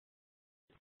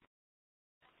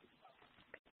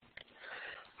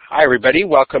Hi everybody,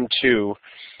 welcome to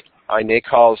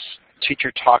iNACOL's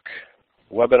Teacher Talk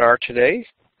webinar today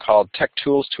called Tech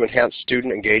Tools to Enhance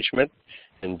Student Engagement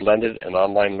in Blended and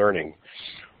Online Learning.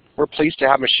 We're pleased to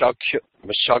have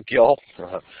Michelle Gill,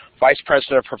 Vice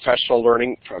President of Professional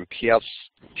Learning from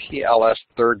PLS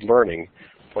Third Learning.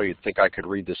 Boy, you'd think I could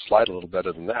read this slide a little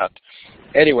better than that.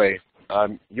 Anyway,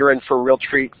 you're in for a real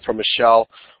treat from Michelle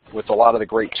with a lot of the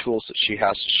great tools that she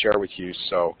has to share with you.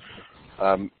 So,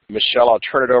 Michelle, I'll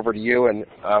turn it over to you, and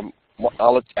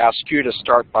I'll ask you to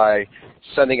start by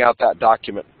sending out that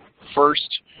document first,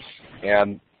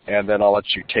 and then I'll let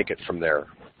you take it from there.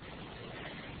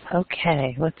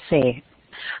 Okay, let's see.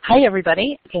 Hi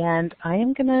everybody, and I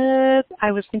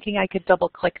was thinking I could double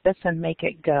click this and make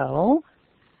it go,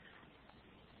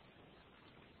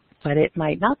 but it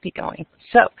might not be going.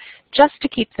 So just to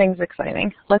keep things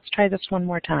exciting, let's try this one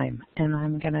more time, and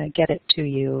I'm going to get it to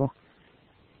you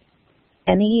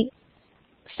any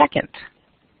second.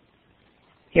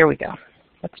 Here we go.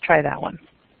 Let's try that one.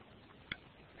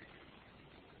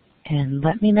 And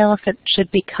let me know if it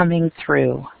should be coming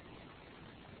through.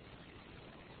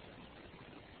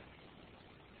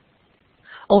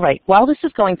 All right, while this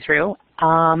is going through,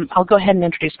 I'll go ahead and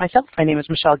introduce myself. My name is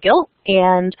Michelle Gill,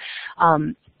 and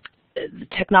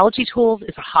technology tools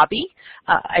is a hobby.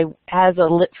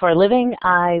 For a living,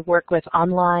 I work with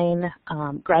online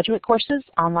graduate courses,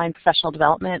 online professional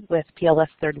development with PLS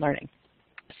Third Learning.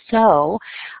 So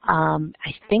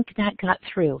I think that got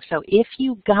through. So if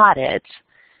you got it,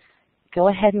 go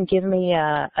ahead and give me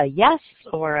a yes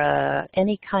or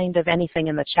any kind of anything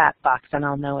in the chat box, and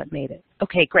I'll know it made it.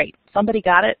 Okay, great. Somebody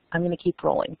got it. I'm going to keep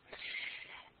rolling.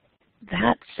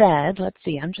 That said, let's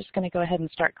see, I'm just going to go ahead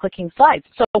and start clicking slides.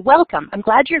 So welcome. I'm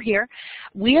glad you're here.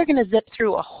 We are going to zip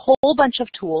through a whole bunch of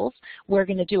tools. We're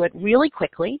going to do it really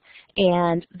quickly.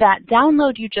 And that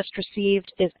download you just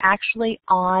received is actually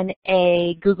on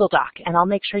a Google Doc. And I'll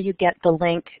make sure you get the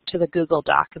link to the Google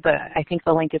Doc. I think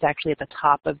the link is actually at the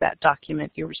top of that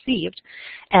document you received.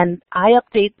 And I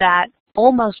update that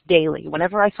almost daily.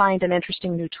 Whenever I find an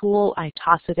interesting new tool, I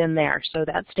toss it in there, so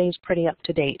that stays pretty up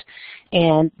to date.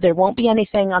 And there won't be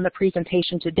anything on the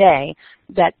presentation today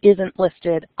that isn't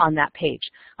listed on that page.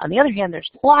 On the other hand, there's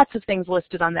lots of things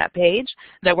listed on that page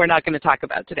that we're not going to talk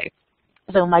about today.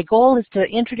 So my goal is to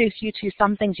introduce you to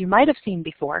some things you might have seen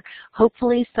before,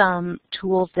 hopefully some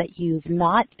tools that you've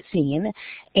not seen,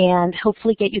 and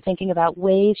hopefully get you thinking about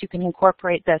ways you can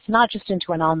incorporate this not just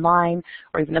into an online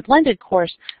or even a blended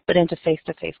course, but into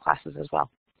face-to-face classes as well.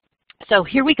 So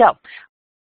here we go.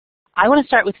 I want to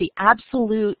start with the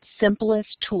absolute simplest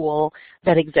tool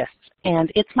that exists,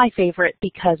 and it's my favorite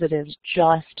because it is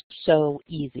just so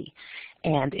easy.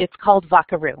 And it's called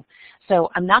Vocaroo. So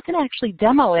I'm not going to actually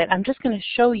demo it. I'm just going to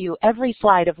show you every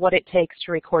slide of what it takes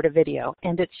to record a video,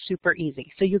 and it's super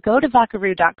easy. So you go to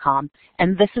vocaroo.com,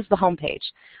 and this is the home page.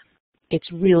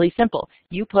 It's really simple.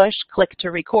 You push, click to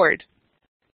record.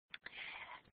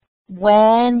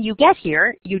 When you get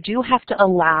here, you do have to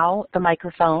allow the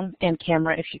microphone and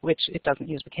camera, which it doesn't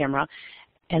use the camera.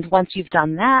 And once you've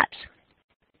done that,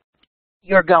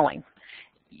 you're going.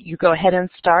 You go ahead and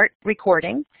start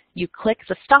recording. You click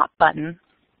the stop button,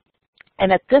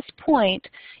 and at this point,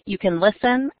 you can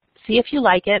listen, see if you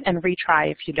like it, and retry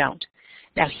if you don't.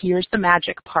 Now here's the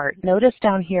magic part. Notice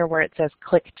down here where it says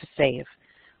click to save.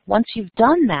 Once you've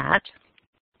done that,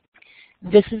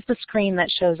 this is the screen that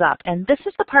shows up, and this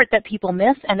is the part that people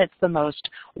miss, and it's the most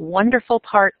wonderful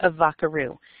part of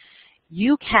Vocaroo.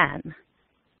 You can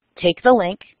take the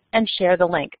link and share the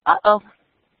link. Uh-oh.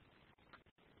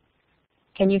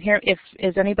 Can you hear,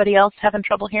 is anybody else having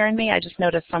trouble hearing me? I just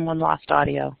noticed someone lost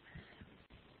audio.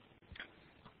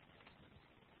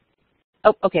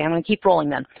 Oh, okay, I'm going to keep rolling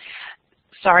then.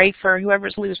 Sorry for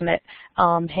whoever's losing it.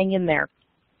 Hang in there.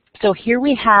 So here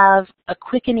we have a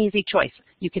quick and easy choice.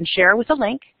 You can share with a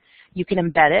link, you can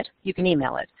embed it, you can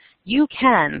email it. You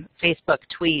can Facebook,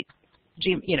 tweet,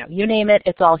 you name it,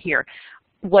 it's all here.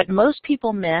 What most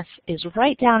people miss is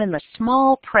right down in the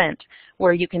small print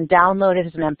where you can download it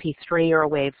as an MP3 or a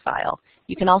WAV file.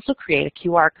 You can also create a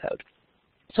QR code.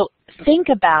 So think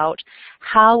about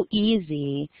how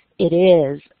easy it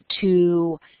is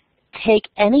to take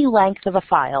any length of a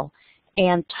file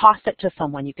and toss it to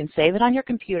someone. You can save it on your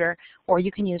computer, or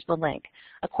you can use the link.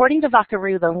 According to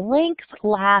Vocaroo, the links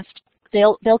last,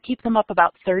 they'll keep them up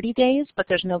about 30 days, but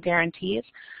there's no guarantees.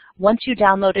 Once you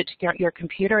download it to your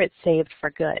computer, it's saved for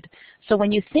good. So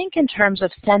when you think in terms of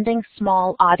sending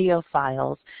small audio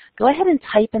files, go ahead and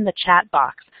type in the chat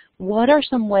box. What are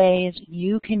some ways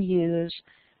you can use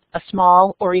a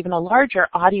small or even a larger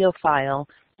audio file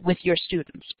with your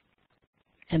students?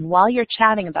 And while you're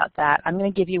chatting about that, I'm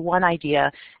going to give you one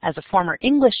idea as a former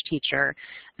English teacher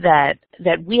that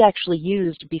we actually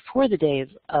used before the days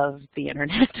of the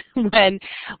internet when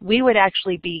we would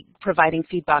actually be providing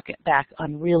feedback back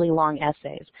on really long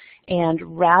essays. And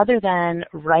rather than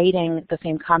writing the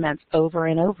same comments over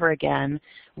and over again,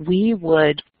 we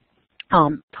would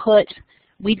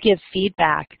we'd give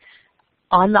feedback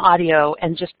on the audio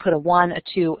and just put a 1, a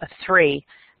 2, a 3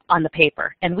 on the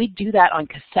paper. And we do that on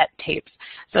cassette tapes.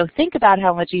 So think about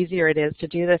how much easier it is to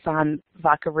do this on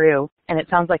Vocaroo. And it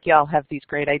sounds like you all have these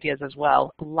great ideas as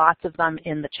well. Lots of them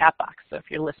in the chat box. So if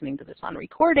you're listening to this on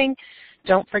recording,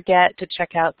 don't forget to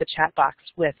check out the chat box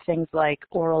with things like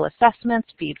oral assessments,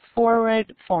 feed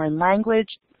forward, foreign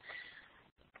language,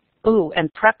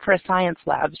 and prep for a science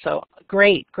lab. So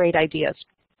great ideas.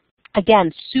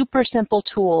 Again, super simple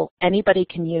tool. Anybody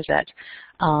can use it.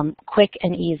 Quick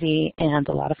and easy and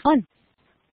a lot of fun.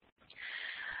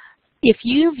 If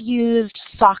you've used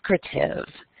Socrative,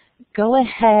 go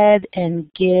ahead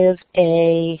and give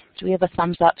do we have a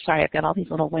thumbs up? Sorry, I've got all these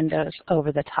little windows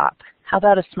over the top. How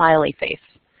about a smiley face?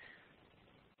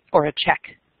 Or a check.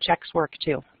 Checks work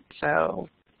too. So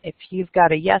if you've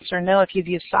got a yes or no, if you've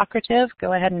used Socrative,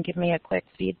 go ahead and give me a quick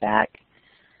feedback.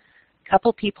 A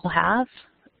couple people have.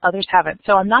 Others haven't.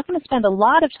 So I'm not going to spend a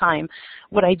lot of time.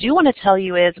 What I do want to tell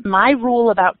you is my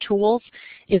rule about tools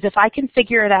is if I can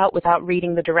figure it out without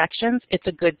reading the directions, it's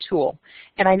a good tool.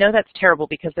 And I know that's terrible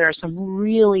because there are some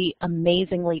really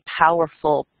amazingly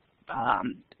powerful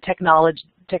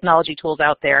technology tools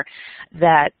out there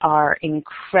that are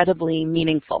incredibly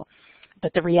meaningful.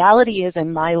 But the reality is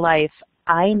in my life,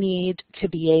 I need to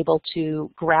be able to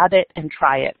grab it and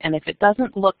try it. And if it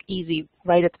doesn't look easy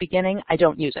right at the beginning, I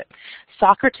don't use it.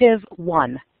 Socrative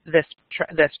won this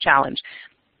challenge.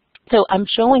 So I'm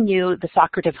showing you the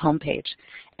Socrative homepage.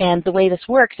 And the way this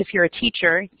works, if you're a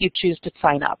teacher, you choose to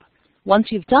sign up. Once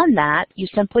you've done that, you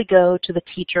simply go to the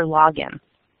teacher login.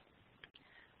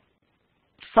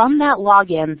 From that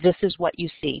login, this is what you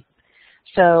see.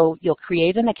 So you'll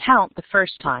create an account the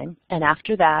first time, and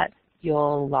after that,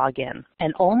 you'll log in.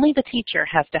 And only the teacher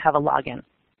has to have a login.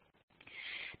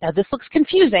 Now this looks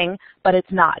confusing, but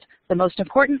it's not. The most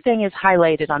important thing is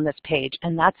highlighted on this page,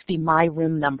 and that's the My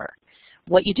Room number.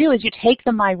 What you do is you take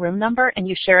the My Room number and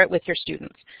you share it with your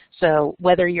students. So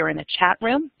whether you're in a chat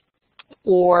room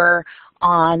or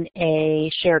on a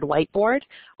shared whiteboard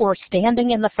or standing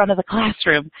in the front of the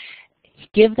classroom,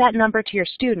 give that number to your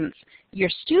students. Your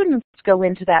students go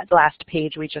into that last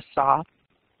page we just saw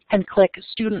and click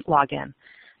Student Login.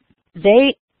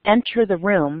 They enter the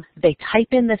room, they type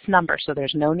in this number, so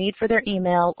there's no need for their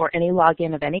email or any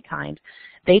login of any kind.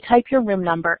 They type your room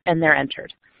number and they're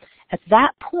entered. At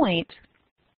that point,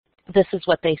 this is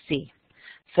what they see.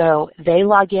 So they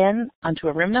log in onto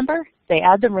a room number, they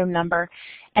add the room number,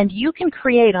 and you can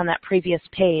create on that previous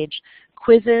page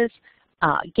quizzes,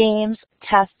 games,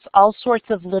 tests, all sorts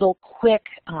of little quick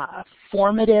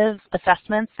formative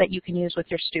assessments that you can use with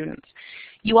your students.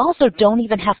 You also don't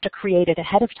even have to create it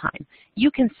ahead of time. You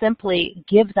can simply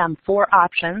give them 4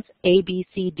 options, A, B,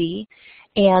 C, D,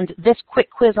 and this quick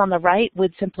quiz on the right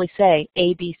would simply say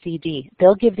A, B, C, D.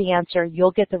 They'll give the answer,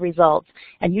 you'll get the results,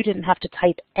 and you didn't have to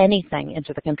type anything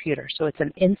into the computer. So it's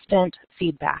an instant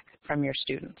feedback from your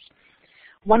students.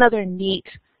 One other neat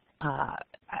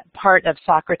part of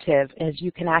Socrative is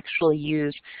you can actually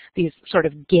use these sort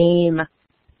of gaming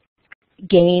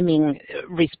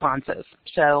responses.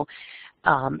 So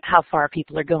how far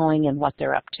people are going and what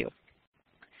they're up to.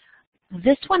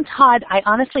 This one, Todd, I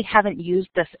honestly haven't used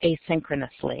this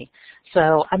asynchronously.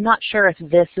 So I'm not sure if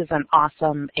this is an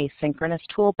awesome asynchronous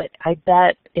tool, but I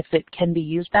bet if it can be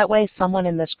used that way, someone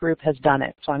in this group has done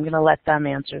it. So I'm going to let them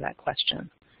answer that question.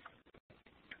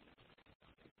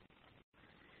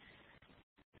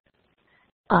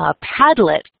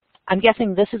 Padlet, I'm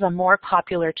guessing this is a more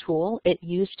popular tool. It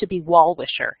used to be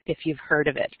Wallwisher, if you've heard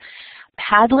of it.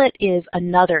 Padlet is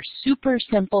another super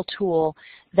simple tool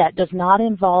that does not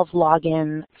involve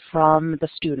login from the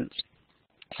students.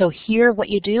 So here what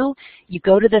you do, you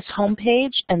go to this home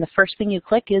page and the first thing you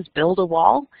click is build a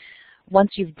wall.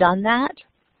 Once you've done that,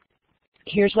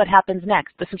 here's what happens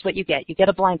next. This is what you get. You get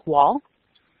a blank wall.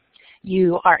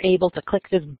 You are able to click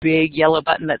this big yellow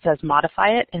button that says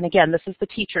modify it. And again, this is the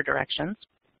teacher directions.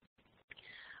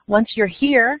 Once you're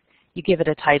here, you give it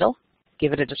a title,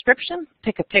 give it a description,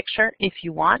 pick a picture if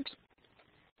you want,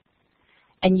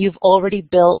 and you've already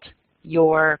built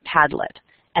your Padlet.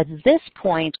 At this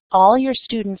point, all your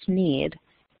students need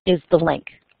is the link.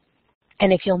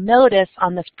 And if you'll notice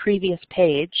on this previous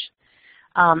page,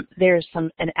 there's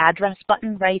an address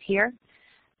button right here.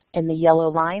 in the yellow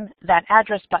line, that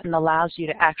address button allows you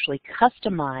to actually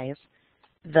customize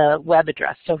the web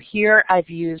address. So here I've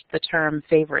used the term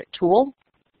favorite tool,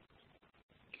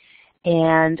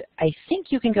 and I think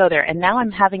you can go there. And now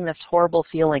I'm having this horrible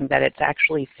feeling that it's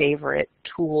actually favorite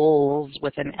tools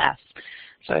with an S.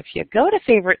 So if you go to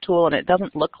favorite tool and it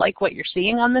doesn't look like what you're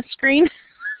seeing on this screen,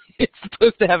 it's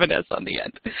supposed to have an S on the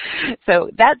end. So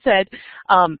that said,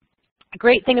 a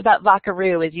great thing about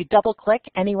Vocaroo is you double click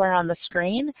anywhere on the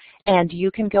screen and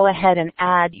you can go ahead and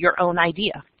add your own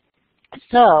idea.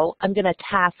 So I'm going to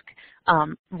task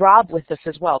Rob with this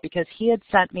as well, because he had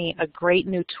sent me a great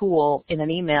new tool in an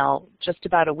email just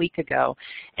about a week ago,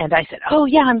 and I said, oh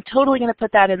yeah, I'm totally going to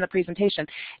put that in the presentation,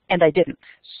 and I didn't.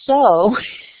 So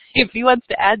if he wants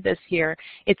to add this here,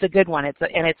 it's a good one, and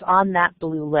it's on that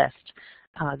blue list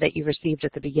that you received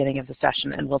at the beginning of the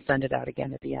session, and we'll send it out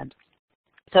again at the end.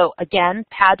 So again,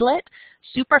 Padlet,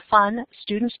 super fun.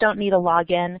 Students don't need a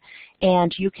login,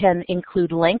 and you can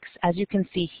include links. As you can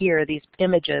see here, these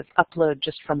images upload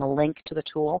just from a link to the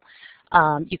tool.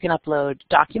 You can upload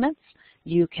documents.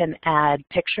 You can add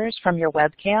pictures from your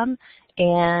webcam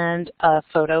and a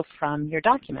photo from your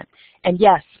document. And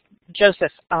yes,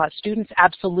 Joseph, students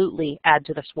absolutely add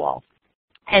to this wall.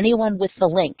 Anyone with the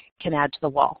link can add to the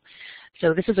wall.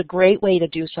 So this is a great way to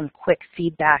do some quick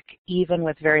feedback, even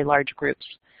with very large groups.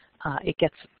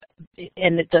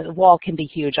 And the wall can be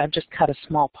huge. I've just cut a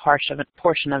small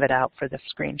portion of it out for this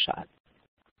screenshot.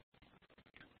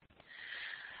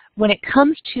 When it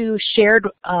comes to shared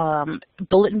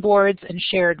bulletin boards and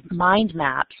shared mind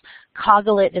maps,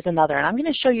 Coglit is another. And I'm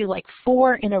going to show you like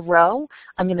 4 in a row.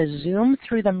 I'm going to zoom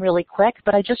through them really quick,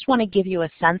 but I just want to give you a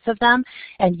sense of them.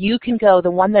 And you can go,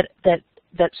 the one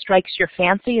that strikes your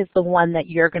fancy is the one that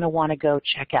you're going to want to go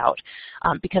check out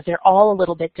because they're all a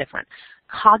little bit different.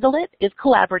 Coglit is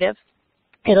collaborative.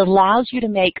 It allows you to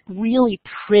make really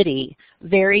pretty,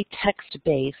 very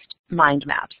text-based mind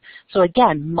maps. So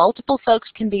again, multiple folks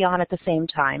can be on at the same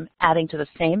time, adding to the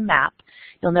same map.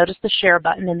 You'll notice the share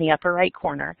button in the upper right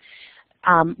corner.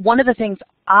 One of the things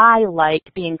I like,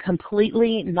 being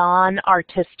completely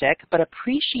non-artistic but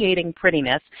appreciating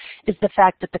prettiness, is the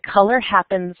fact that the color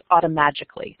happens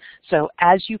automatically. So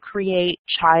as you create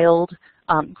child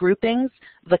groupings,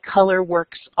 the color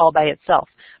works all by itself.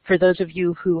 For those of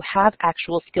you who have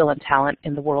actual skill and talent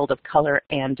in the world of color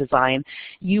and design,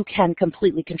 you can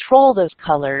completely control those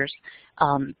colors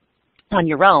on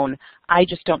your own. I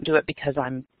just don't do it because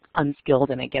I'm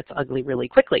unskilled and it gets ugly really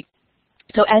quickly.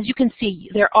 So as you can see,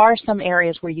 there are some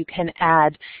areas where you can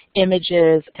add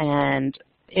images and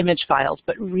image files,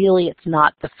 but really it's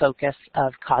not the focus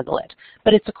of Coglit,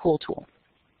 but it's a cool tool.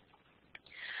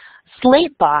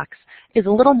 Slatebox is a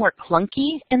little more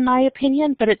clunky in my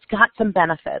opinion, but it's got some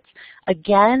benefits.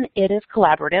 Again, it is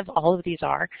collaborative, all of these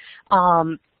are.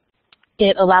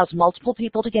 It allows multiple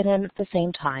people to get in at the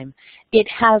same time. It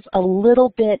has a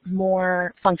little bit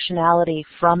more functionality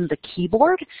from the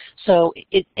keyboard, so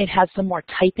it has some more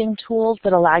typing tools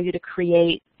that allow you to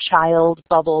create child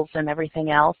bubbles and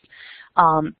everything else.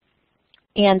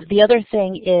 And the other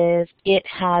thing is it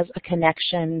has a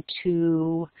connection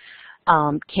to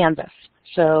Canvas.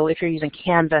 So if you're using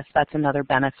Canvas, that's another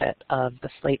benefit of the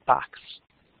Slatebox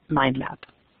mind map.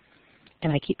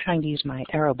 And I keep trying to use my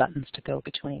arrow buttons to go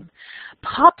between.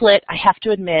 Poplet, I have to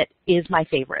admit, is my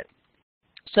favorite.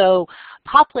 So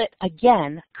Poplet,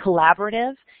 again,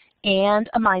 collaborative and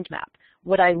a mind map.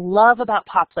 What I love about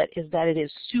Poplet is that it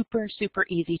is super, super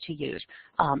easy to use.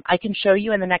 I can show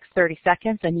you in the next 30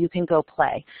 seconds and you can go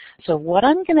play. So what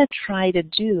I'm going to try to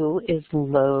do is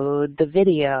load the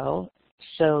video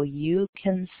so you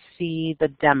can see the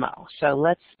demo. So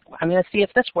I'm going to see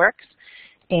if this works.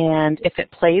 And if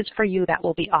it plays for you, that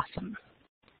will be awesome.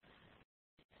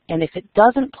 And if it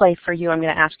doesn't play for you, I'm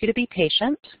going to ask you to be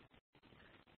patient.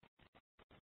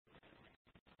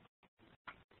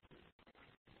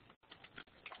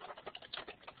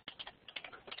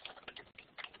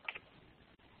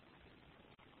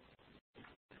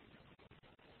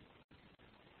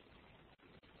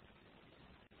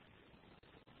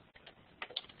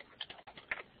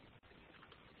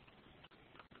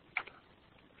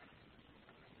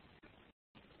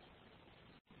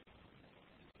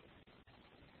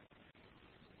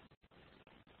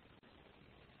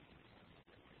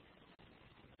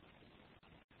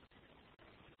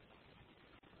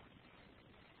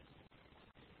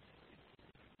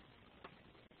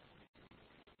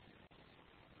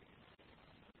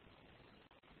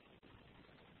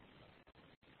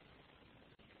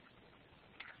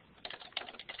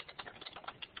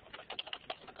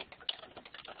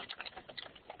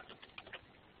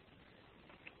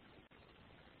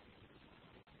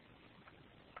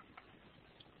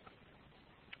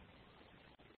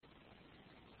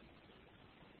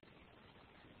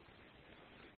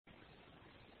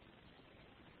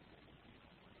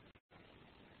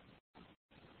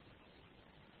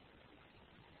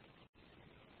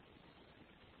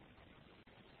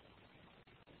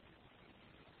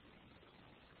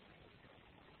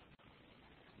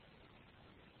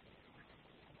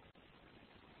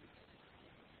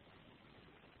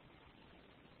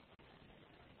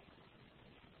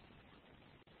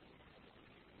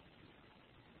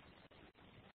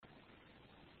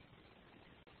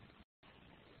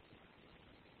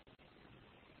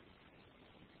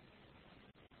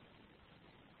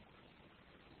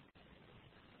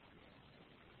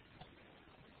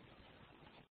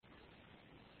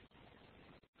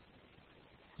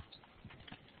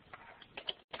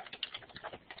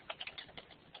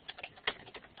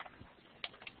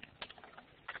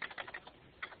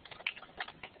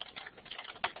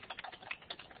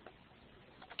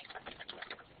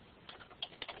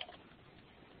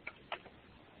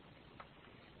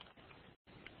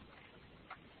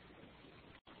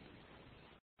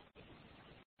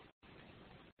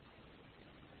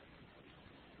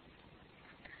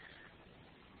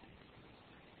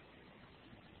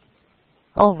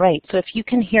 All right, so if you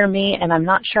can hear me, and I'm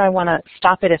not sure I want to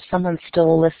stop it if someone's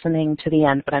still listening to the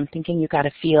end, but I'm thinking you got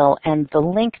a feel, and the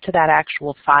link to that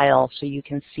actual file so you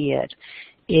can see it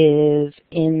is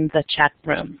in the chat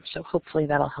room. So hopefully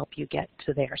that'll help you get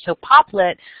to there. So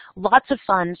Poplet, lots of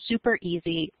fun, super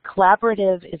easy.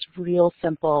 Collaborative is real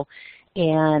simple.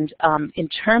 And in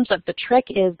terms of the trick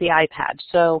is the iPad.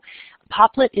 So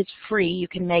Poplet is free. You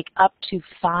can make up to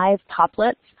 5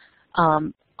 Poplets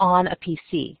on a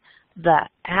PC. The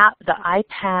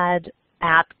iPad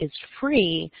app is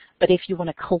free, but if you want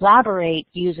to collaborate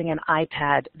using an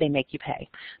iPad, they make you pay.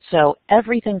 So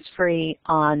everything's free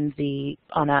on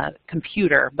a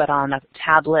computer, but on a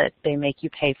tablet, they make you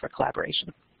pay for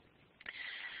collaboration.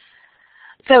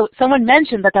 So someone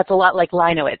mentioned that that's a lot like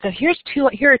Linoit. So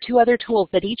here are 2 other tools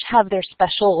that each have their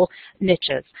special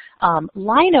niches.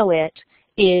 Linoit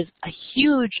is a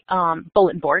huge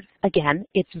bulletin board. Again,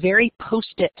 it's very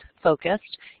Post-it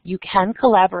focused. You can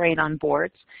collaborate on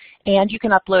boards, and you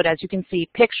can upload, as you can see,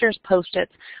 pictures,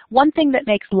 Post-its. One thing that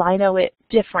makes Linoit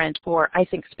different, or I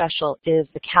think special, is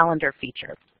the calendar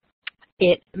feature.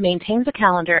 It maintains a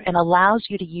calendar and allows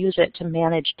you to use it to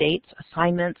manage dates,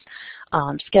 assignments,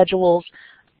 schedules,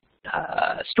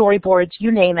 storyboards,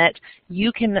 you name it.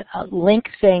 You can link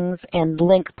things and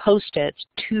link Post-its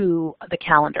to the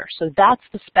calendar. So that's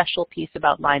the special piece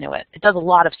about Linoit. It does a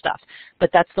lot of stuff, but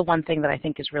that's the one thing that I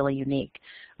think is really unique.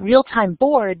 Real-time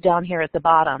board down here at the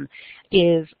bottom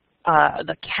is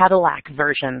the Cadillac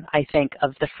version, I think,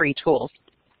 of the free tools.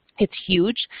 It's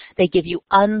huge. They give you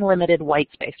unlimited white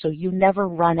space, so you never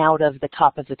run out of the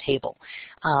top of the table.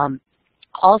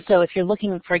 Also, if you're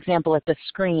looking, for example, at the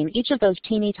screen, each of those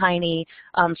teeny tiny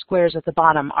squares at the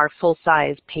bottom are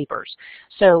full-size papers.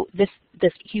 So this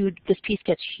piece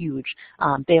gets huge.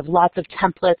 They have lots of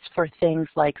templates for things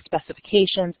like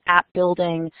specifications, app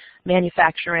building,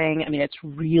 manufacturing. I mean, it's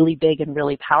really big and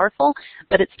really powerful,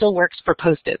 but it still works for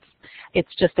Post-its.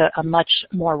 It's just a much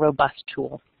more robust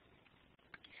tool.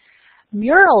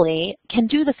 Murally can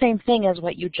do the same thing as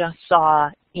what you just saw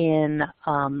in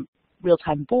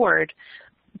real-time board,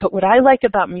 but what I like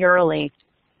about Murally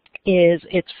is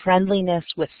its friendliness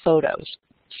with photos.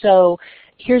 So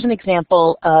here's an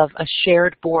example of a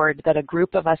shared board that a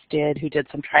group of us did who did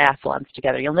some triathlons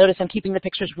together. You'll notice I'm keeping the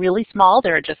pictures really small.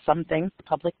 There are just some things the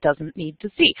public doesn't need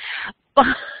to see.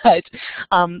 But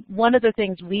one of the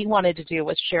things we wanted to do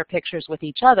was share pictures with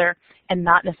each other and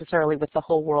not necessarily with the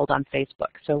whole world on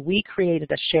Facebook. So we created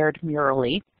a shared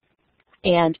Murally,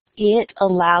 and it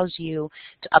allows you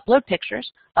to upload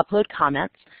pictures, upload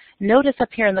comments. Notice up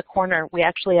here in the corner, we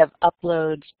actually have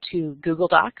uploads to Google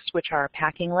Docs, which are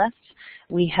packing lists.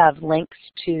 We have links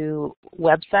to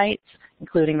websites,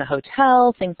 including the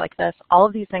hotel, things like this. All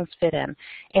of these things fit in.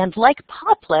 And like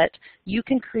Poplet, you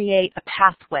can create a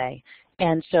pathway.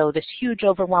 And so this huge,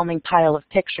 overwhelming pile of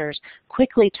pictures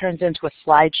quickly turns into a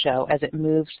slideshow as it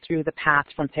moves through the path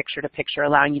from picture to picture,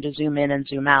 allowing you to zoom in and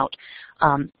zoom out,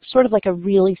 sort of like a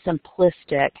really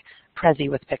simplistic Prezi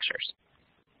with pictures.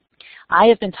 I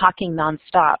have been talking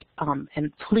nonstop,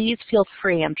 and please feel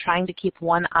free. I'm trying to keep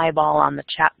one eyeball on the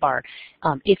chat bar.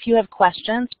 If you have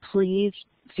questions, please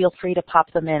feel free to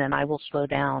pop them in, and I will slow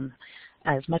down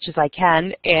as much as I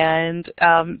can and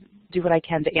do what I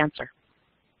can to answer.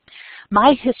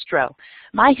 My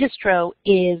Histro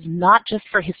is not just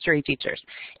for history teachers.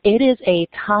 It is a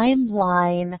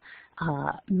timeline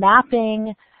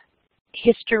mapping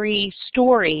history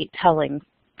storytelling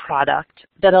product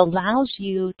that allows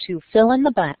you to fill in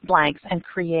the blanks and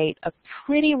create a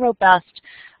pretty robust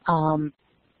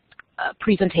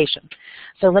presentation.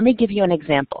 So let me give you an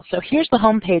example. So here's the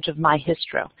home page of My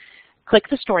Histro. Click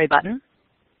the story button.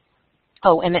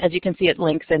 Oh, and as you can see, it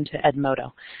links into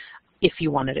Edmodo if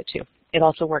you wanted it to. It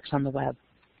also works on the web.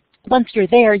 Once you're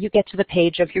there, you get to the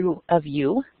page of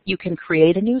you. You can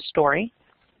create a new story.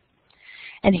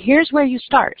 And here's where you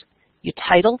start. You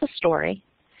title the story,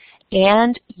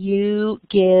 and you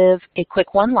give a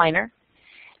quick one-liner,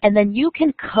 and then you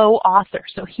can co-author.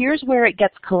 So here's where it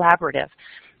gets collaborative.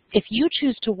 If you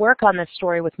choose to work on this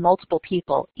story with multiple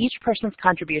people, each person's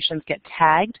contributions get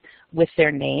tagged with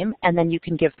their name, and then you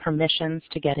can give permissions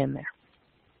to get in there.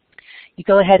 You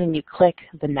go ahead and you click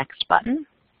the next button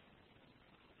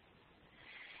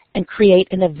and create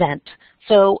an event.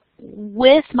 So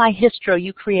with My Histro,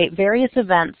 you create various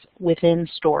events within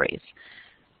stories.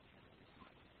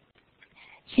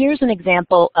 Here's an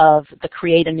example of the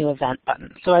Create a New Event button.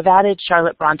 So I've added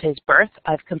Charlotte Bronte's birth.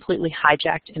 I've completely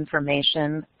hijacked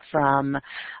information from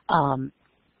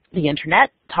the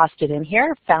internet, tossed it in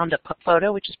here, found a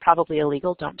photo, which is probably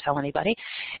illegal, don't tell anybody,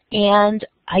 and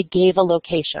I gave a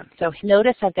location. So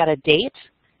notice I've got a date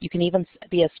You can even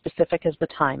be as specific as the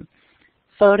time.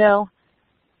 Photo,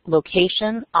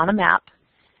 location on a map,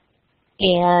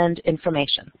 and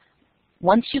information.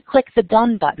 Once you click the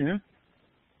Done button,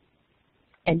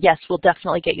 and yes, we'll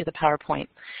definitely get you the PowerPoint,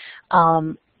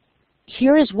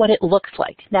 here is what it looks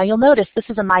like. Now you'll notice this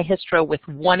is a My Histro with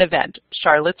one event,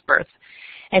 Charlotte's birth,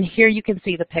 and here you can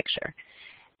see the picture.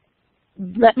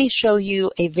 Let me show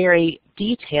you a very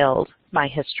detailed My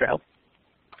Histro.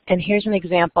 And here's an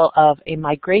example of a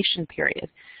migration period.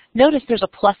 Notice there's a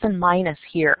plus and minus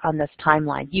here on this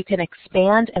timeline. You can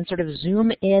expand and sort of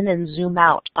zoom in and zoom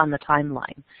out on the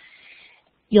timeline.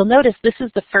 You'll notice this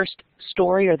is the first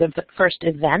story or the first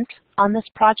event on this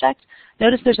project.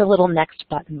 Notice there's a little next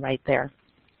button right there.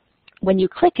 When you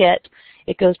click it,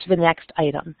 it goes to the next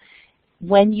item.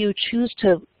 When you choose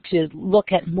to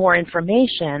look at more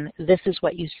information, this is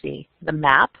what you see. The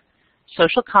map,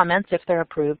 social comments if they're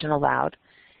approved and allowed,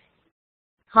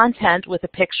 content with a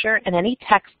picture and any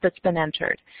text that's been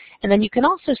entered. And then you can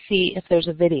also see if there's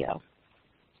a video.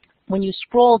 When you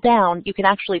scroll down, you can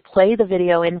actually play the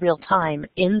video in real time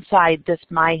inside this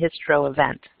My Histro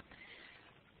event.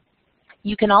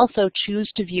 You can also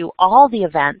choose to view all the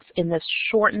events in this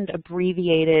shortened,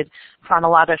 abbreviated,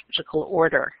 chronological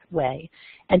order way.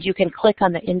 And you can click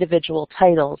on the individual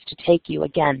titles to take you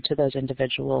again to those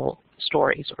individual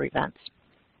stories or events.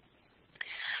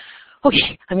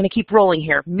 Okay, I'm going to keep rolling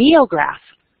here. Meograph.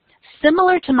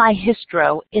 Similar to My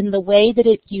Histro in the way that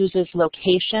it uses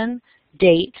location,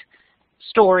 date,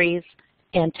 stories,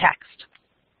 and text.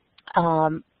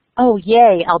 Oh,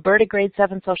 yay, Alberta Grade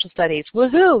 7 Social Studies.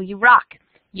 Woohoo, you rock,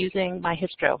 using My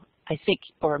Histro, I think,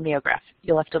 or Meograph.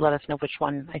 You'll have to let us know which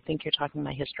one. I think you're talking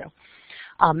My Histro.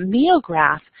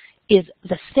 Meograph is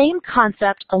the same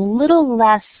concept, a little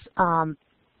less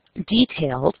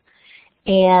detailed,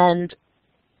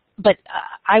 but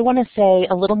I want to say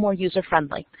a little more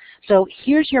user-friendly. So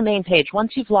here's your main page.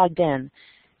 Once you've logged in,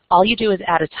 all you do is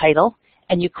add a title,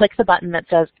 and you click the button that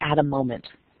says Add a Moment.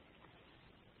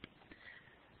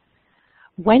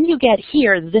 When you get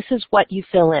here, this is what you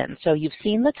fill in. So you've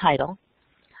seen the title.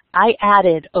 I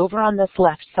added over on this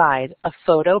left side a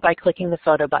photo by clicking the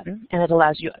photo button, and it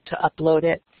allows you to upload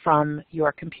it from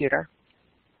your computer.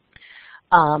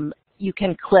 You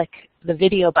can click the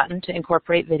video button to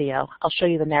incorporate video. I'll show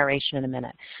you the narration in a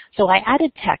minute. So I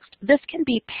added text. This can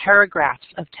be paragraphs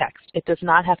of text. It does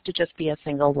not have to just be a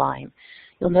single line.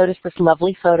 You'll notice this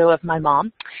lovely photo of my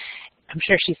mom. I'm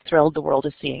sure she's thrilled the world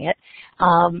is seeing it.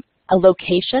 A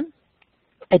location,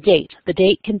 a date. The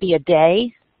date can be a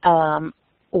day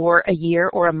or a year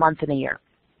or a month in a year.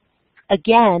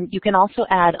 Again, you can also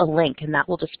add a link, and that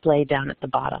will display down at the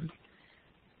bottom.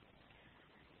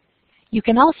 You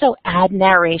can also add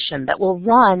narration that will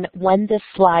run when this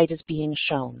slide is being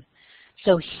shown.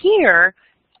 So here,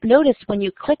 notice when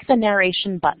you click the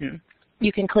narration button,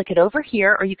 you can click it over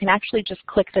here, or you can actually just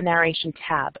click the narration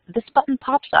tab. This button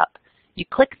pops up. You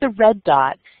click the red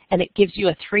dot, and it gives you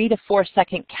a 3 to 4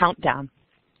 second countdown.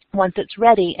 Once it's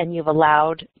ready and you've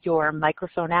allowed your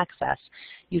microphone access,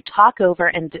 you talk over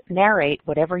and narrate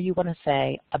whatever you want to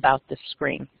say about the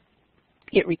screen.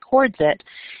 It records it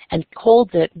and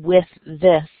holds it with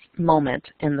this moment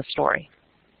in the story.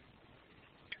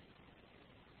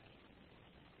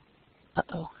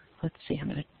 Uh-oh, let's see,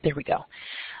 there we go.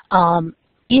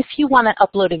 If you want to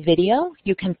upload a video,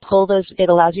 you can pull those, it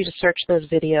allows you to search those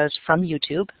videos from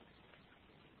YouTube.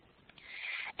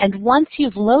 And once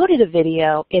you've loaded a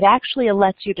video, it actually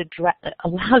allows you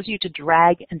to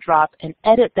drag and drop and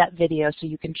edit that video so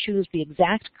you can choose the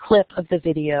exact clip of the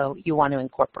video you want to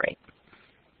incorporate.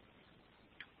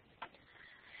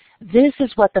 This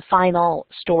is what the final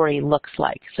story looks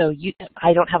like. So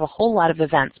I don't have a whole lot of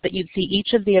events, but you'd see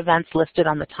each of the events listed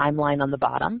on the timeline on the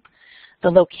bottom, the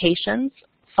locations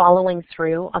following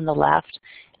through on the left,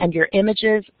 and your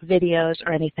images, videos,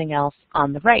 or anything else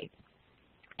on the right.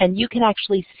 And you can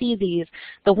actually see these.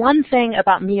 The one thing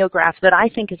about Meograph that I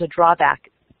think is a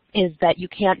drawback is that you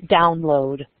can't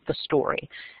download the story.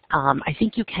 I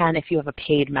think you can if you have a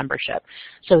paid membership.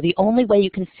 So the only way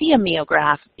you can see a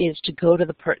Meograph is to go to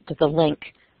the link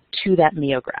to that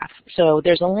Meograph. So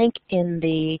there's a link in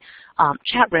the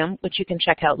chat room, which you can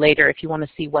check out later if you want to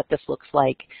see what this looks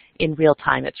like in real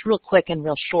time. It's real quick and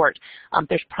real short.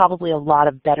 There's probably a lot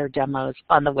of better demos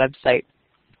on the website,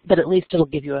 but at least it'll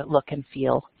give you a look and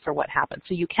feel for what happens.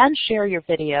 So you can share your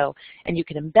video and you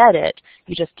can embed it,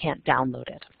 you just can't download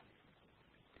it.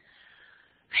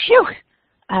 Phew!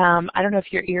 I don't know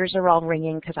if your ears are all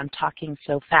ringing because I'm talking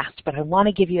so fast, but I want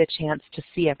to give you a chance to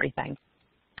see everything.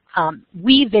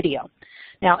 WeVideo.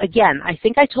 Now again, I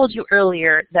think I told you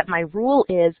earlier that my rule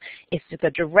is if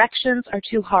the directions are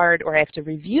too hard or I have to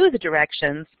review the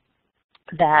directions,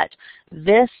 that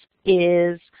this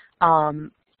is,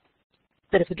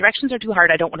 that if the directions are too hard,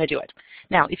 I don't want to do it.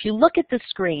 Now, if you look at the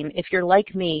screen, if you're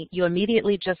like me, you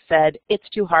immediately just said, it's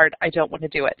too hard, I don't want to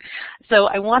do it. So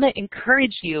I want to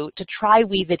encourage you to try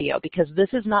WeVideo because this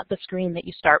is not the screen that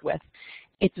you start with.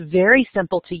 It's very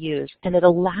simple to use, and it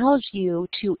allows you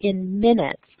to, in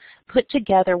minutes, put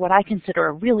together what I consider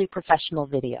a really professional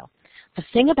video. The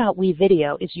thing about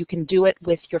WeVideo is you can do it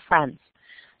with your friends.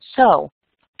 So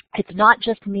it's not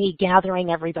just me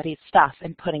gathering everybody's stuff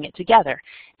and putting it together.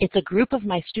 It's a group of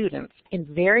my students in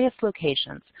various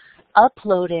locations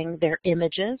uploading their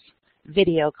images,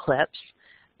 video clips,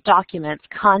 documents,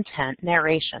 content,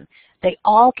 narration. They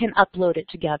all can upload it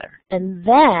together. And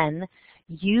then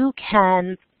you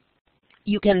can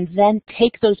then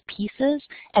take those pieces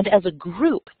and as a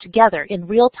group together in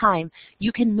real time,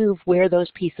 you can move where those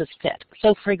pieces fit.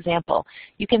 So for example,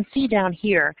 you can see down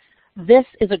here, this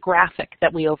is a graphic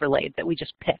that we overlaid, that we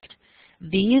just picked.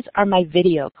 These are my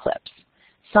video clips.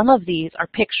 Some of these are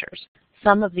pictures.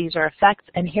 Some of these are effects,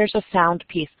 and here's a sound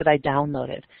piece that I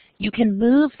downloaded. You can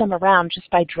move them around just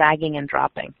by dragging and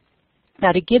dropping.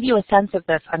 Now to give you a sense of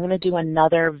this, I'm going to do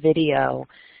another video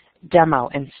demo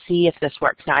and see if this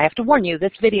works. Now I have to warn you,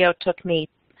 this video took me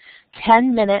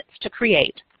 10 minutes to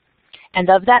create, and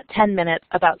of that 10 minutes,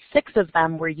 about 6 of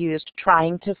them were used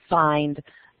trying to find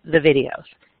the videos.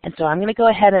 And so I'm going to go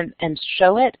ahead and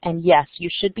show it, and yes,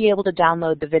 you should be able to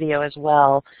download the video as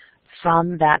well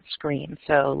from that screen.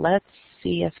 So let's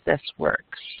see if this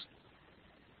works.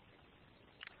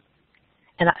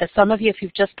 And some of you, if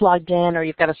you've just logged in or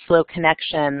you've got a slow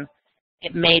connection,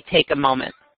 it may take a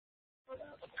moment.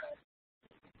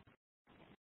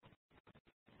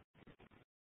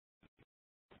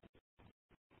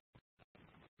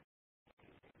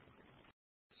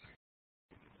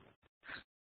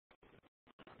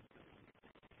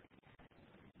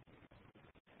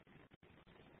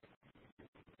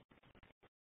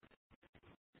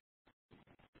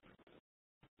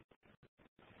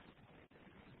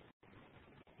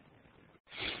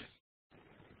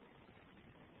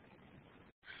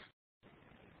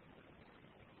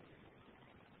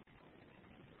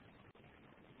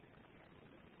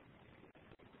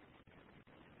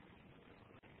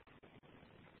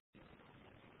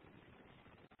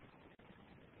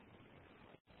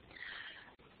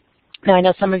 Now, I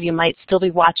know some of you might still be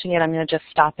watching it. I'm going to just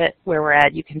stop it where we're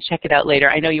at. You can check it out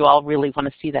later. I know you all really want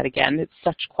to see that again. It's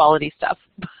such quality stuff.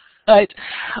 But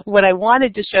what I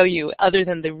wanted to show you, other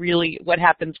than what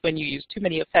happens when you use too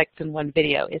many effects in one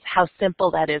video, is how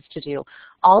simple that is to do.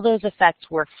 All those effects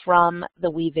were from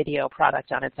the WeVideo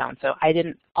product on its own. So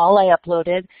all I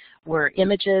uploaded were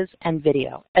images and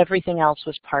video. Everything else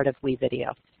was part of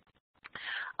WeVideo.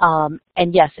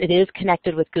 And yes, it is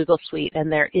connected with Google Suite,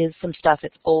 and there is some stuff.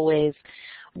 It's always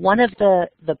one of the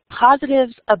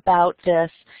positives about this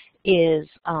is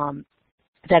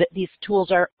that these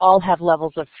tools all have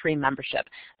levels of free membership.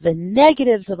 The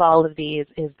negatives of all of these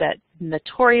is that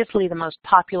notoriously the most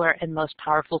popular and most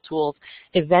powerful tools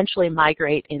eventually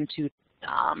migrate into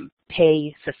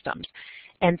pay systems,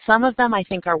 and some of them I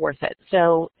think are worth it.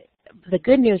 So the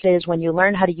good news is when you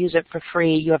learn how to use it for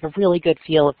free, you have a really good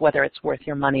feel of whether it's worth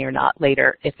your money or not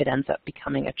later if it ends up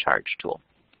becoming a charge tool.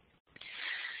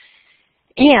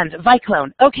 And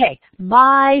Viclone. Okay,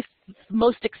 my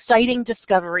most exciting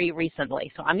discovery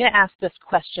recently. So I'm going to ask this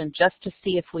question just to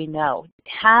see if we know.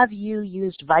 Have you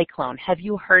used Viclone? Have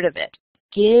you heard of it?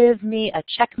 Give me a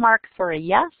check mark for a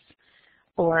yes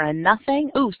or a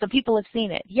nothing. Ooh, some people have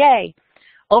seen it. Yay.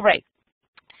 All right.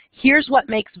 Here's what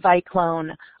makes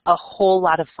Viclone a whole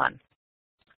lot of fun.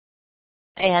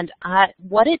 And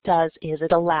what it does is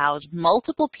it allows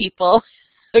multiple people,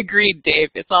 agreed Dave,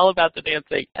 it's all about the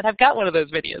dancing, and I've got one of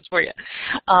those videos for you.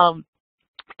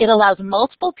 It allows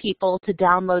multiple people to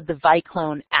download the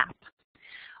Viclone app.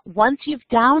 Once you've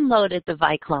downloaded the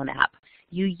Viclone app,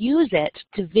 you use it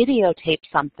to videotape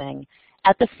something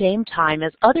at the same time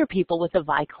as other people with the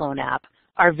Viclone app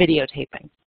are videotaping.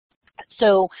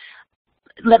 So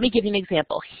let me give you an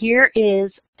example. Here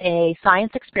is a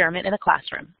science experiment in a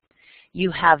classroom. You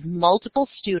have multiple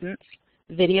students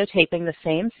videotaping the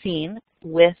same scene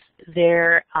with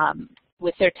their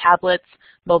tablets,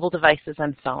 mobile devices,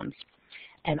 and phones.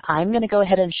 And I'm going to go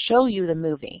ahead and show you the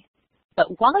movie.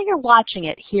 But while you're watching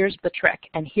it, here's the trick,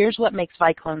 and here's what makes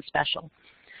Viclone special.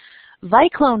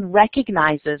 Viclone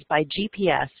recognizes by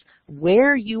GPS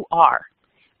where you are,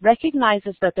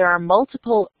 recognizes that there are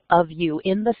multiple of you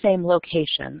in the same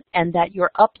location and that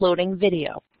you're uploading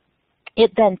video.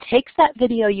 It then takes that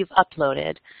video you've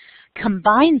uploaded,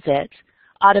 combines it,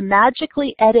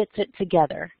 automatically edits it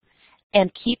together,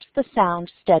 and keeps the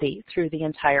sound steady through the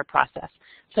entire process.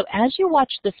 So as you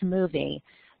watch this movie,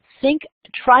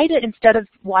 try to, instead of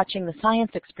watching the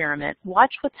science experiment,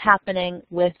 watch what's happening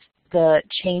with the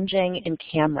changing in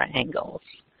camera angles.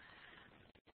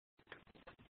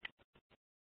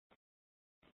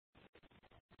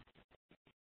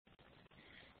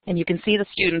 And you can see the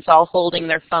students all holding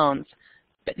their phones.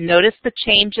 But notice the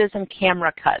changes in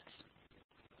camera cuts.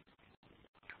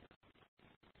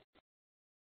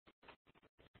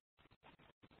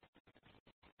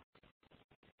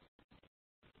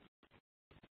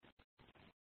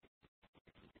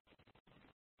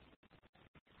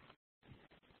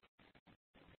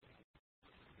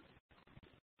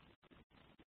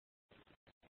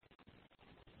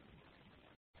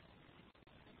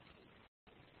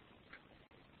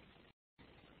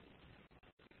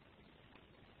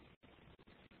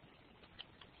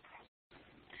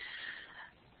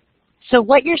 So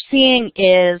what you're seeing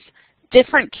is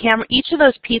different camera, each of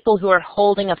those people who are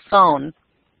holding a phone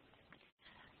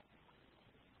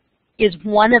is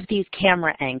one of these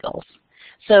camera angles.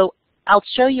 So I'll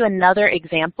show you another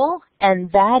example,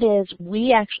 and that is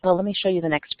well, let me show you the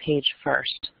next page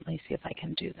first. Let me see if I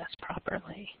can do this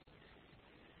properly.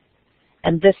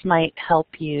 And this might help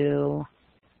you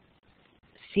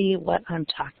see what I'm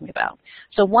talking about.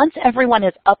 So once everyone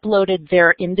has uploaded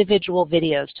their individual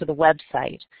videos to the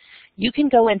website, you can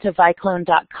go into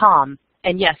viclone.com,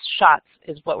 and yes, shots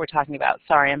is what we're talking about.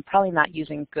 Sorry, I'm probably not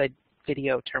using good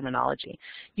video terminology.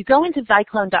 You go into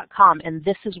viclone.com, and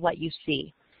this is what you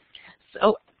see.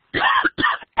 So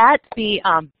at the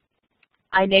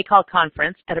iNACOL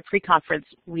conference, at a pre-conference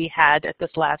we had at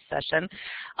this last session,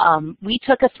 we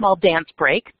took a small dance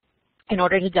break in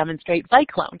order to demonstrate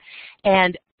Viclone.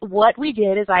 And what we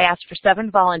did is I asked for 7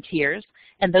 volunteers,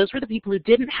 and those were the people who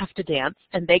didn't have to dance,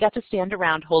 and they got to stand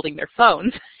around holding their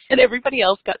phones, and everybody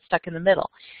else got stuck in the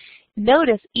middle.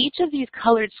 Notice each of these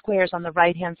colored squares on the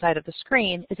right-hand side of the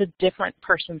screen is a different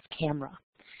person's camera.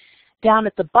 Down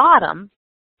at the bottom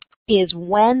is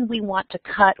when we want to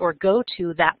cut or go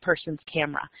to that person's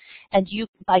camera. And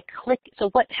so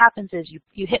what happens is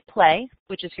you hit play,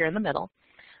 which is here in the middle.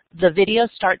 The video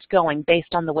starts going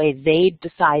based on the way they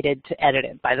decided to edit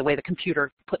it, by the way the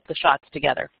computer put the shots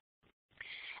together.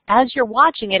 As you're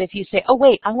watching it, if you say, oh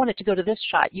wait, I want it to go to this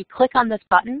shot, you click on this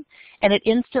button and it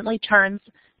instantly turns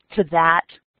to that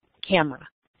camera.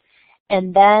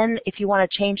 And then if you want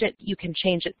to change it, you can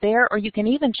change it there, or you can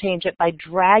even change it by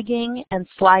dragging and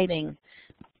sliding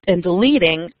and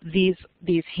deleting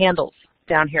these handles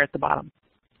down here at the bottom.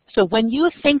 So when you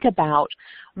think about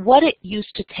what it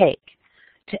used to take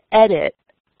to edit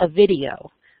a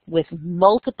video with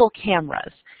multiple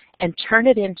cameras and turn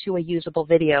it into a usable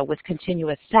video with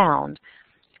continuous sound,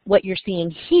 what you're seeing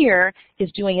here is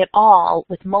doing it all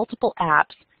with multiple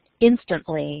apps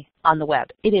instantly on the web.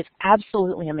 It is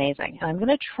absolutely amazing. And I'm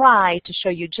going to try to show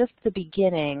you just the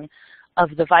beginning of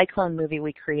the Viclone movie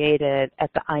we created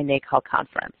at the iNACOL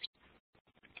conference.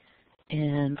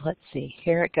 And let's see,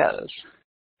 here it goes.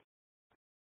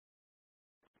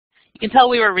 You can tell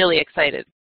we were really excited.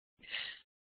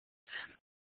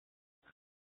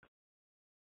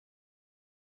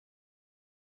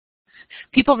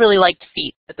 People really liked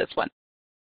feet at this one.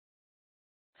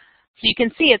 So you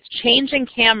can see it's changing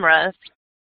cameras.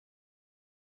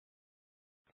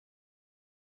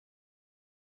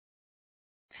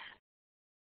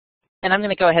 And I'm going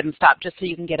to go ahead and stop just so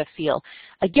you can get a feel.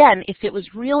 Again, if it was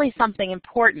really something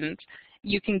important,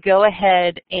 you can go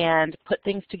ahead and put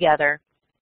things together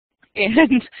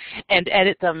and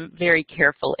edit them very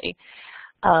carefully.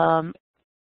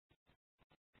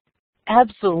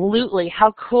 Absolutely.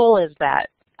 How cool is that?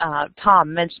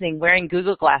 Tom mentioning wearing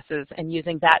Google glasses and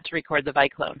using that to record the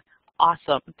Viclone.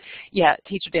 Awesome. Yeah,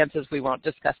 teacher dances, we won't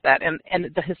discuss that. And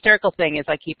the hysterical thing is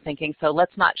I keep thinking, so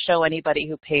let's not show anybody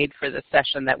who paid for this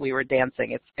session that we were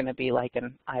dancing. It's going to be like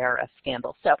an IRS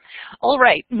scandal. So, all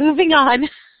right, moving on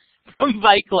from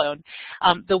Viclone.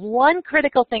 The one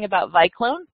critical thing about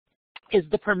Viclone is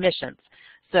the permissions.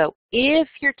 So if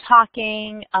you're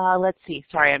talking, let's see,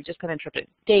 sorry, I'm just going to interrupt it.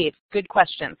 Dave, good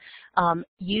question.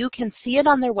 You can see it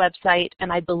on their website,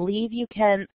 and I believe you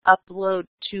can upload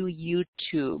to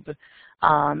YouTube.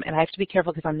 And I have to be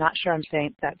careful because I'm not sure I'm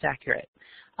saying that's accurate.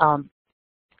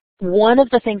 One of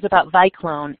the things about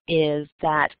Viclone is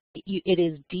that it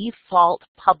is default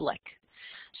public.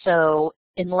 So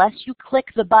unless you click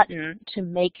the button to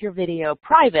make your video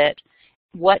private,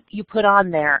 what you put on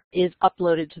there is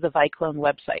uploaded to the Viclone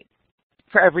website.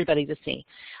 for everybody to see.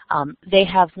 They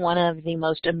have one of the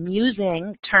most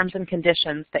amusing terms and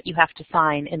conditions that you have to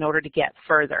sign in order to get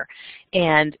further.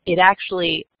 And it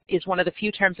actually is one of the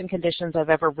few terms and conditions I've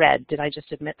ever read. Did I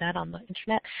just admit that on the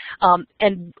internet?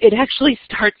 And it actually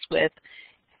starts with,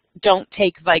 don't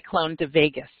take Viclone to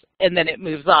Vegas, and then it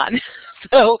moves on.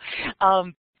 So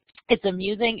it's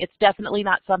amusing. It's definitely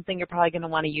not something you're probably going to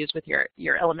want to use with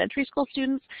your elementary school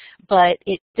students, but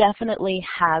it definitely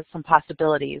has some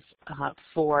possibilities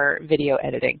for video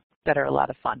editing that are a lot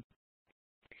of fun.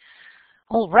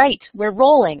 All right, we're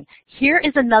rolling. Here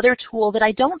is another tool that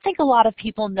I don't think a lot of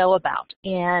people know about,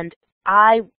 and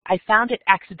I found it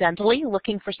accidentally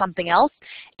looking for something else,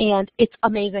 and it's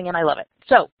amazing and I love it.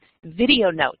 So,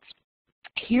 video notes.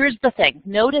 Here's the thing.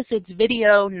 Notice it's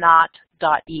video, not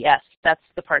 .es. That's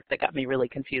the part that got me really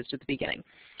confused at the beginning.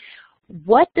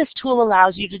 What this tool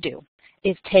allows you to do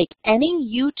is take any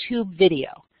YouTube video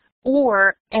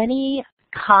or any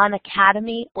Khan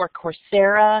Academy or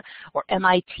Coursera or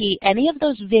MIT, any of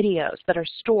those videos that are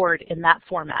stored in that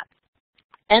format.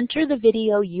 Enter the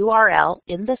video URL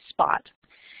in this spot,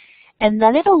 and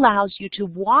then it allows you to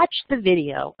watch the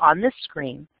video on the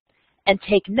screen and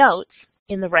take notes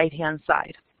in the right-hand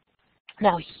side.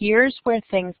 Now here's where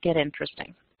things get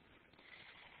interesting.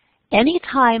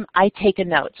 Anytime I take a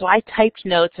note, so I typed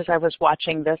notes as I was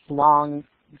watching this long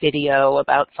video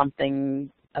about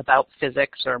something about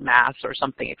physics or math or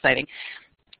something exciting.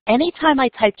 Anytime I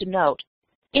typed a note,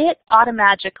 it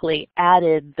automatically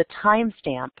added the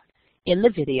timestamp in the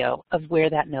video of where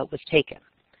that note was taken.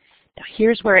 Now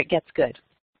here's where it gets good.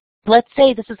 Let's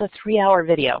say this is a 3-hour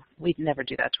video. We'd never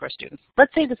do that to our students.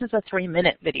 Let's say this is a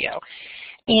 3-minute video,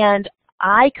 and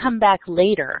I come back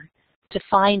later to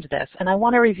find this, and I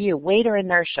want to review weight or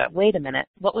inertia. Wait a minute,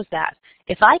 what was that?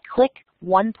 If I click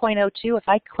 1.02, if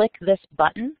I click this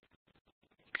button,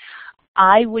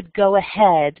 I would go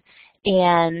ahead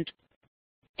and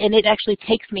it actually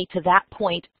takes me to that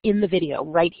point in the video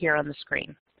right here on the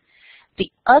screen. The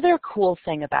other cool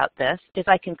thing about this is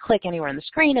I can click anywhere on the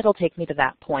screen, it'll take me to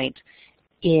that point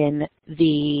in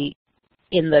the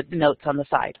notes on the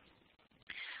side.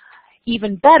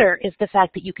 Even better is the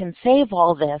fact that you can save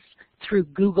all this through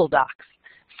Google Docs.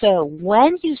 So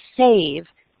when you save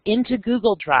into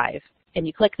Google Drive and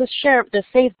you click the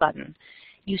save button,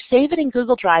 you save it in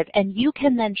Google Drive and you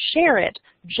can then share it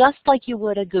just like you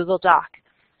would a Google Doc.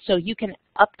 So you can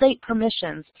update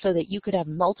permissions so that you could have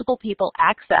multiple people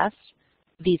access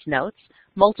these notes,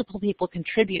 multiple people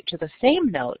contribute to the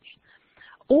same notes,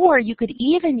 or you could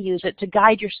even use it to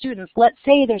guide your students. Let's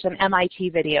say there's an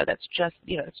MIT video that's just,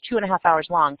 it's 2.5 hours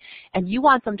long, and you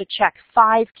want them to check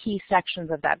 5 key sections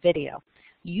of that video.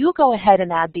 You go ahead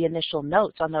and add the initial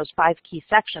notes on those 5 key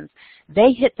sections.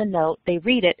 They hit the note, they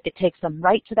read it, it takes them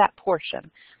right to that portion.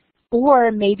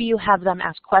 Or maybe you have them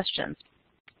ask questions.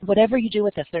 Whatever you do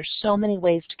with this, there's so many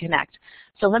ways to connect.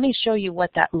 So let me show you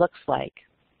what that looks like.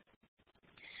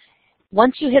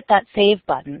 Once you hit that save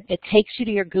button, it takes you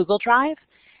to your Google Drive,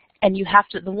 and you have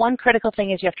to, the one critical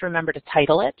thing is you have to remember to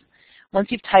title it.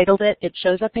 Once you've titled it, it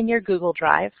shows up in your Google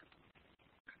Drive.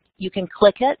 You can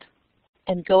click it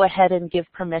and go ahead and give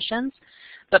permissions,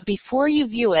 but before you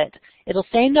view it, it'll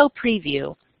say no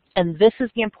preview, and this is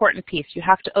the important piece. You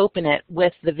have to open it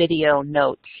with the video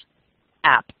notes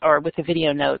app or with the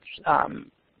video notes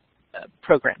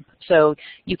program. So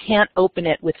you can't open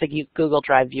it with the Google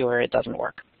Drive viewer, it doesn't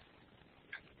work.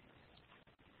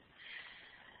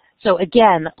 So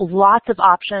again, lots of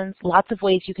options, lots of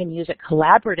ways you can use it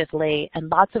collaboratively, and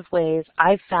lots of ways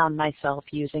I've found myself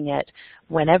using it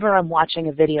whenever I'm watching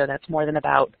a video that's more than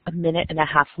about 1.5 minutes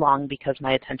long because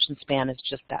my attention span is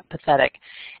just that pathetic.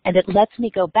 And it lets me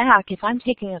go back. If I'm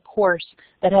taking a course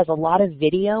that has a lot of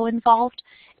video involved,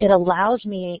 it allows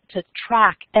me to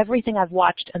track everything I've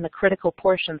watched and the critical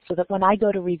portions so that when I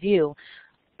go to review,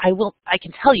 I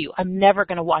can tell you, I'm never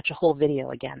going to watch a whole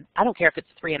video again. I don't care if it's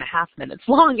 3.5 minutes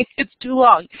long, it's too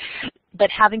long.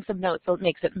 But having some notes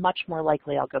makes it much more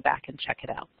likely I'll go back and check it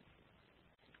out.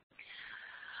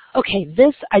 Okay,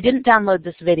 I didn't download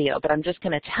this video, but I'm just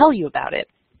going to tell you about it.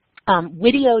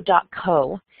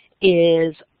 Video.co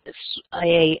is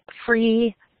a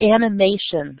free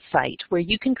animation site where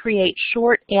you can create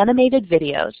short animated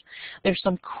videos. There's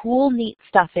some cool, neat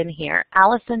stuff in here.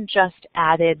 Allison just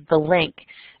added the link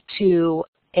to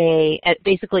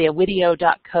basically a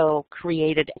Video.co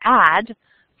created ad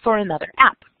for another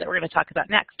app that we're going to talk about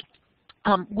next.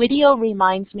 Video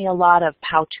reminds me a lot of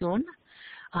Powtoon,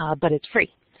 but it's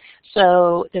free.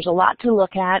 So there's a lot to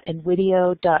look at, and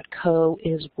Video.co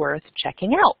is worth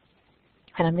checking out.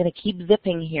 And I'm going to keep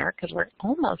zipping here because we're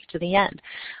almost to the end.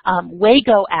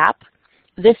 Wago app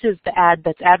This is the ad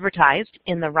that's advertised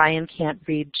in the Ryan Can't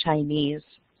Read Chinese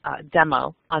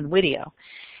demo on video.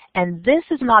 And this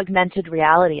is an augmented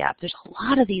reality app. There's a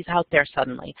lot of these out there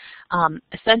suddenly.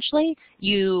 Essentially,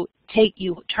 you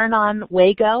turn on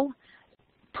Weigo,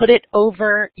 put it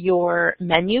over your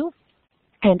menu,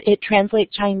 and it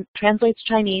translates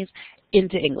Chinese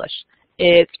into English.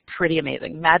 It's pretty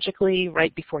amazing, magically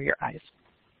right before your eyes.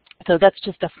 So that's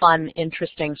just a fun,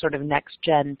 interesting sort of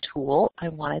next-gen tool I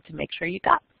wanted to make sure you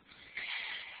got.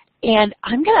 And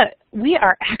we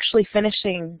are actually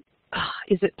finishing,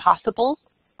 is it possible,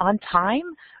 on time,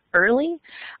 early?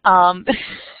 Tom,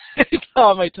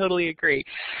 I totally agree.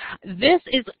 This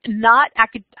is not,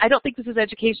 I don't think this is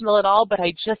educational at all, but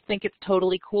I just think it's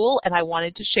totally cool and I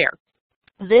wanted to share.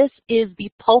 This is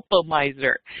the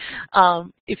Pulpomizer.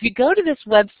 If you go to this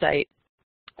website,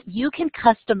 you can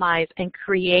customize and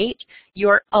create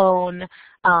your own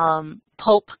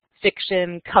pulp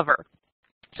fiction cover.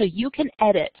 So you can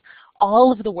edit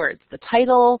all of the words, the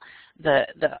title, the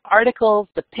articles,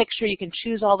 the picture. You can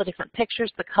choose all the different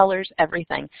pictures, the colors,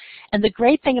 everything. And the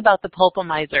great thing about the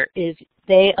Pulpomizer is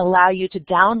they allow you to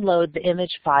download the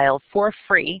image file for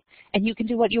free, and you can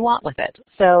do what you want with it.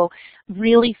 So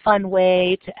really fun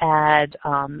way to add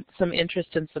some interest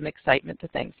and some excitement to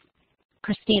things.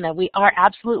 Christina, we are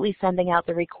absolutely sending out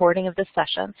the recording of this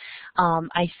session.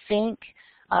 I think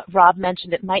Rob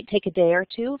mentioned it might take a day or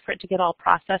two for it to get all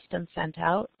processed and sent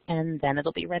out, and then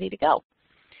it'll be ready to go.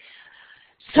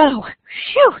 So,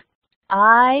 phew,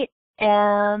 I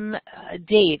am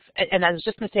Dave, and I was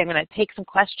just going to say I'm going to take some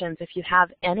questions. If you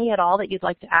have any at all that you'd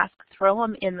like to ask, throw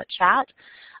them in the chat.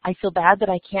 I feel bad that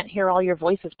I can't hear all your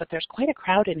voices, but there's quite a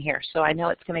crowd in here, so I know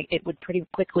it would pretty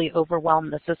quickly overwhelm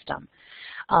the system.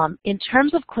 In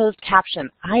terms of closed caption,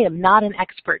 I am not an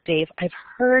expert, Dave. I've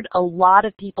heard a lot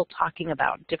of people talking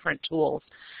about different tools.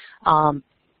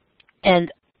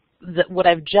 And what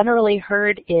I've generally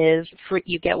heard is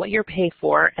you get what you pay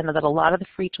for, and that a lot of the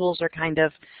free tools are kind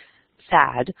of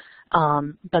sad,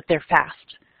 but they're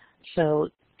fast. So,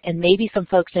 and maybe some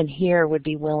folks in here would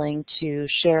be willing to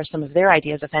share some of their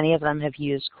ideas if any of them have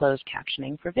used closed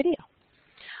captioning for video.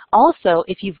 Also,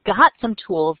 if you've got some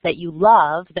tools that you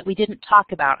love that we didn't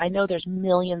talk about, I know there's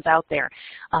millions out there.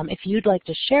 If you'd like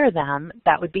to share them,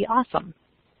 that would be awesome.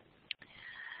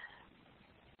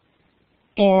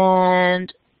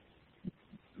 And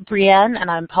Brienne, and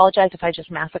I apologize if I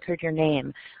just massacred your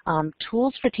name,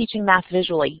 tools for teaching math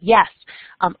visually. Yes,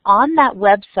 on that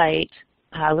website,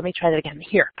 let me try that again.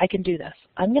 Here, I can do this.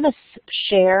 I'm going to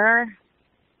share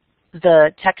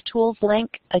the Tech Tools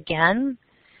link again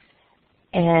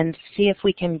and see if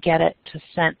we can get it to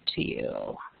sent to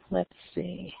you. Let's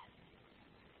see.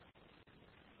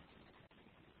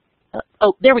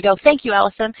 Oh, there we go. Thank you,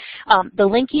 Allison. The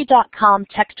linky.com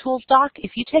Tech Tools doc,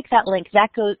 if you take that link,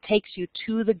 that takes you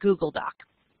to the Google Doc.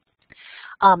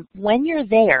 When you're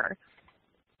there,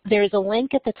 there's a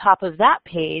link at the top of that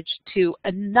page to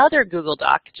another Google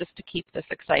Doc, just to keep this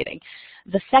exciting.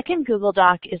 The second Google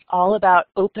Doc is all about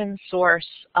open source,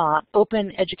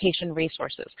 open education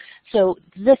resources. So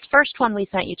this first one we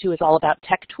sent you to is all about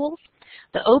tech tools.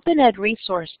 The Open Ed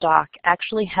Resource Doc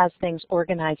actually has things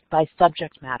organized by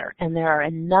subject matter, and there are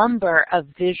a number of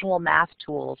visual math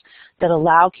tools that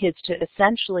allow kids to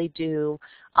essentially do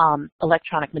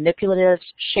electronic manipulatives,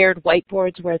 shared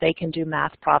whiteboards where they can do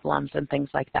math problems and things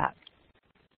like that.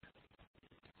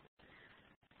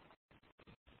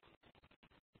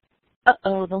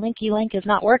 Uh-oh, the linky link is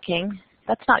not working.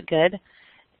 That's not good.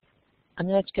 I'm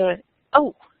going to go,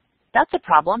 oh, that's a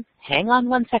problem. Hang on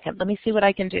one second. Let me see what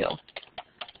I can do.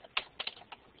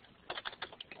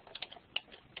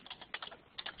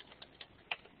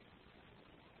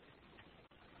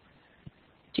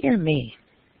 Dear me.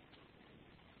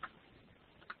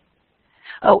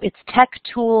 Oh, it's Tech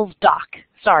Tools Doc.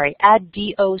 Sorry, add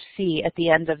DOC at the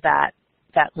end of that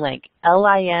link.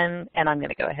 L-I-N, and I'm going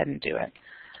to go ahead and do it.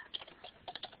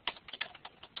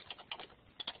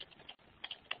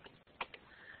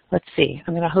 Let's see.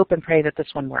 I'm going to hope and pray that this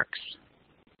one works.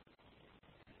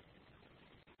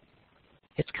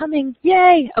 It's coming.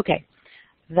 Yay! Okay.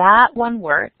 That one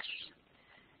works.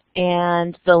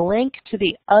 And the link to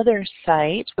the other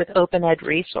site with Open Ed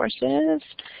Resources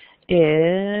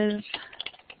is,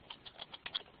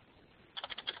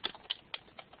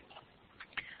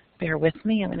 bear with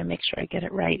me, I'm going to make sure I get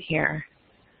it right here.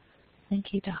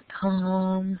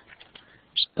 Linky.com,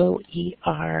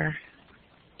 O-E-R.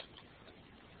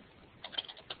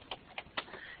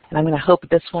 And I'm going to hope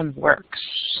this one works.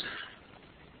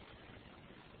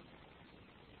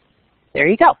 There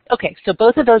you go. Okay, so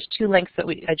both of those two links that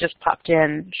I just popped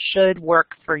in should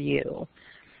work for you.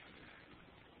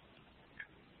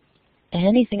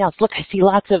 Anything else? Look, I see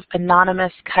lots of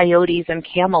anonymous coyotes and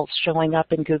camels showing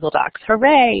up in Google Docs.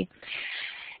 Hooray!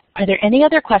 Are there any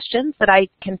other questions that I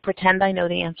can pretend I know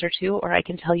the answer to, or I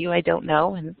can tell you I don't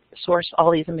know and source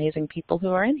all these amazing people who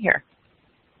are in here?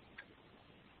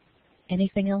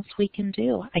 Anything else we can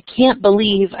do? I can't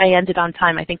believe I ended on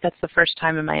time. I think that's the first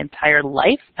time in my entire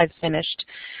life I've finished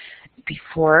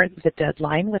before the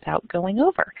deadline without going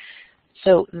over.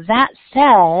 So that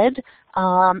said,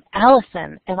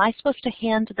 Allison, am I supposed to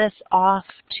hand this off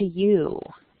to you?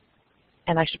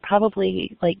 And I should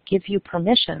probably give you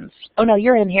permissions. Oh no,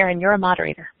 you're in here and you're a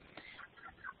moderator.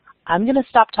 I'm going to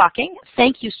stop talking.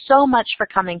 Thank you so much for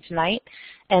coming tonight.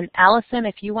 And Allison,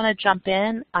 if you want to jump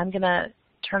in, I'm going to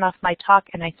turn off my talk,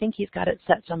 and I think he's got it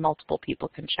set so multiple people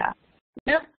can chat.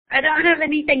 Nope, I don't have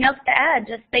anything else to add.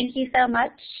 Just thank you so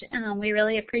much. We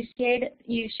really appreciate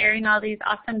you sharing all these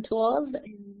awesome tools.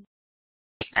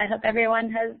 I hope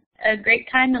everyone has a great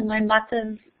time and learned lots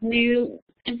of new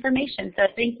information. So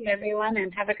thank you, everyone,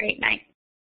 and have a great night.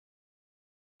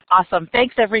 Awesome.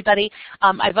 Thanks, everybody.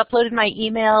 I've uploaded my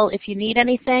email if you need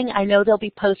anything. I know they'll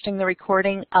be posting the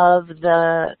recording of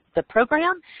the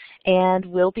program, and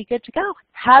we'll be good to go.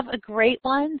 Have a great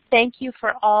one. Thank you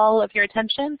for all of your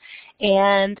attention.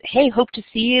 And, hey, hope to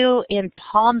see you in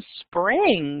Palm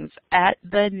Springs at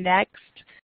the next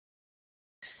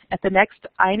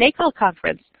iNACOL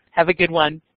conference. Have a good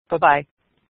one. Bye-bye.